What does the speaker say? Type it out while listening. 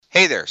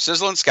Hey there,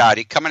 Sizzlin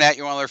Scotty coming at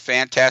you on another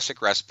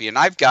fantastic recipe, and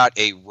I've got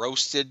a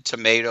roasted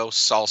tomato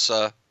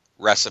salsa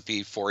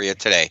recipe for you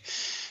today.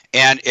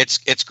 And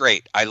it's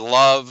great. I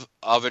love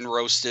oven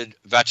roasted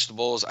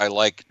vegetables. I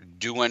like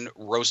doing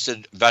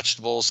roasted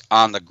vegetables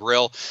on the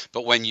grill.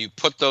 But when you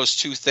put those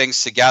two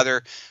things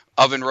together,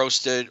 oven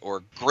roasted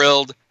or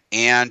grilled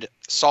and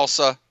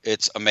salsa,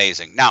 it's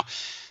amazing. Now,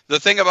 the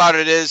thing about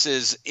it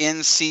is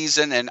in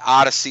season and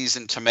out of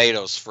season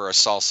tomatoes for a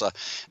salsa.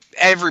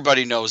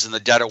 Everybody knows in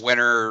the dead of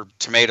winter,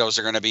 tomatoes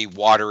are going to be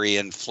watery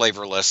and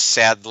flavorless.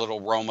 Sad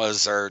little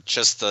aromas are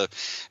just the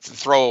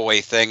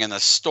throwaway thing in the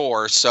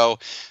store. So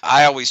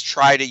I always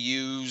try to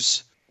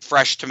use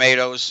fresh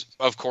tomatoes,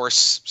 of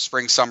course,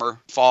 spring, summer,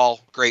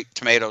 fall, great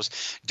tomatoes.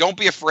 Don't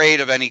be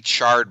afraid of any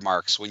chard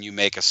marks when you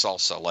make a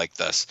salsa like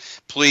this.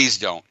 Please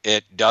don't.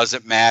 It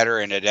doesn't matter,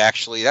 and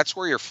that's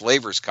where your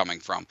flavor's coming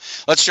from.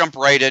 Let's jump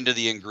right into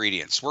the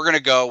ingredients. We're going to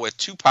go with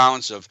 2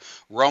 pounds of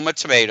Roma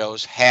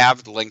tomatoes,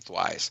 halved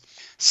lengthwise,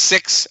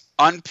 6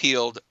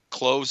 unpeeled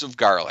cloves of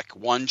garlic,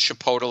 1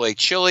 chipotle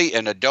chili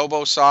and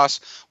adobo sauce,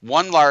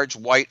 1 large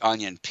white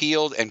onion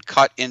peeled and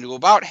cut into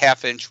about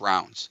half-inch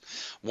rounds,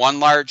 1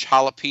 large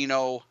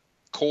jalapeno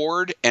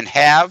cored and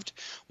halved,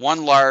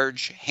 1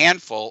 large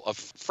handful of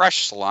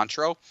fresh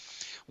cilantro,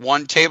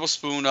 1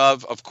 tablespoon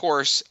of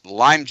course,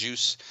 lime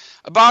juice,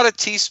 about a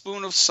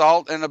teaspoon of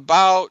salt, and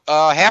about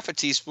half a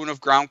teaspoon of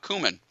ground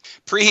cumin.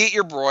 Preheat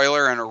your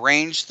broiler and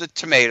arrange the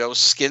tomatoes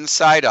skin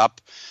side up,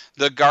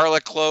 the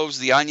garlic cloves,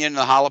 the onion, and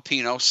the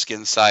jalapeno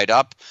skin side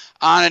up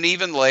on an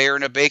even layer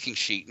in a baking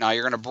sheet. Now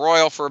you're going to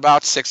broil for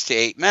about 6 to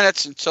 8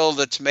 minutes until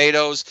the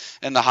tomatoes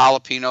and the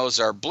jalapenos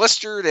are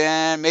blistered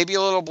and maybe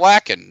a little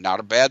blackened. Not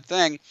a bad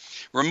thing.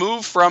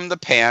 Remove from the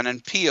pan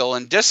and peel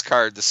and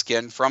discard the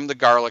skin from the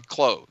garlic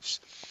cloves,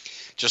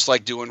 just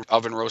like doing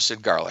oven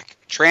roasted garlic.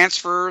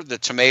 Transfer the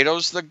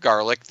tomatoes, the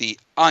garlic, the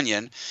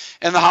onion,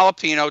 and the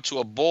jalapeno to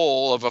a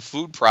bowl of a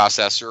food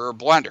processor or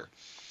blender.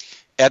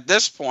 At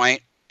this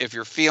point, if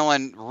you're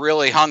feeling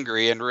really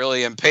hungry and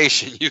really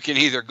impatient, you can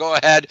either go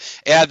ahead,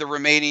 add the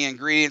remaining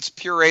ingredients,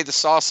 puree the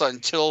salsa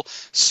until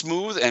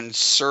smooth, and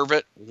serve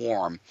it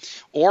warm.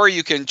 Or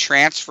you can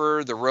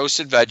transfer the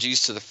roasted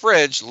veggies to the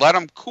fridge, let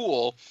them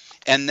cool,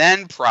 and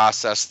then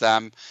process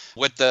them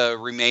with the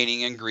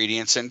remaining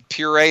ingredients and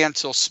puree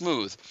until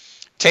smooth.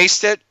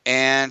 Taste it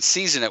and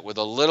season it with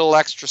a little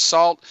extra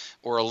salt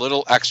or a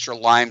little extra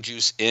lime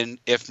juice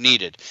if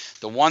needed.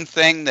 The one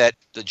thing that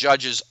the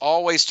judges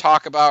always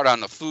talk about on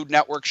the Food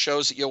Network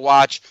shows that you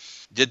watch,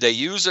 did they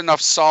use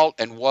enough salt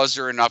and was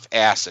there enough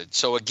acid?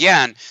 So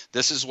again,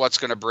 this is what's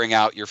going to bring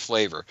out your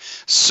flavor.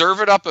 Serve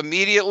it up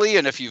immediately,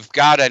 and if you've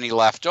got any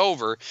left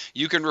over,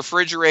 you can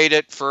refrigerate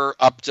it for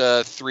up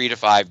to 3 to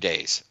 5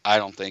 days. I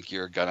don't think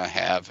you're going to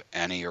have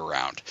any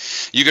around.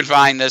 You can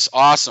find this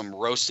awesome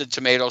roasted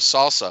tomato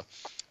salsa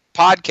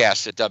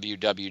podcast at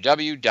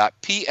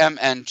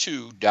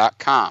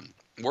www.pmn2.com.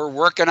 We're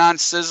working on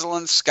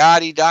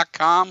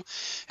sizzlinscotty.com,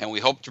 and we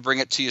hope to bring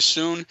it to you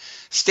soon.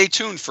 Stay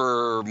tuned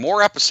for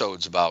more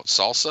episodes about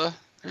salsa.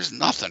 There's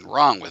nothing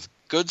wrong with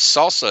good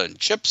salsa and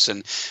chips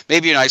and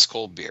maybe an ice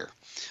cold beer.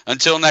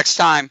 Until next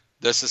time,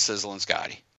 this is Sizzlin Scotty.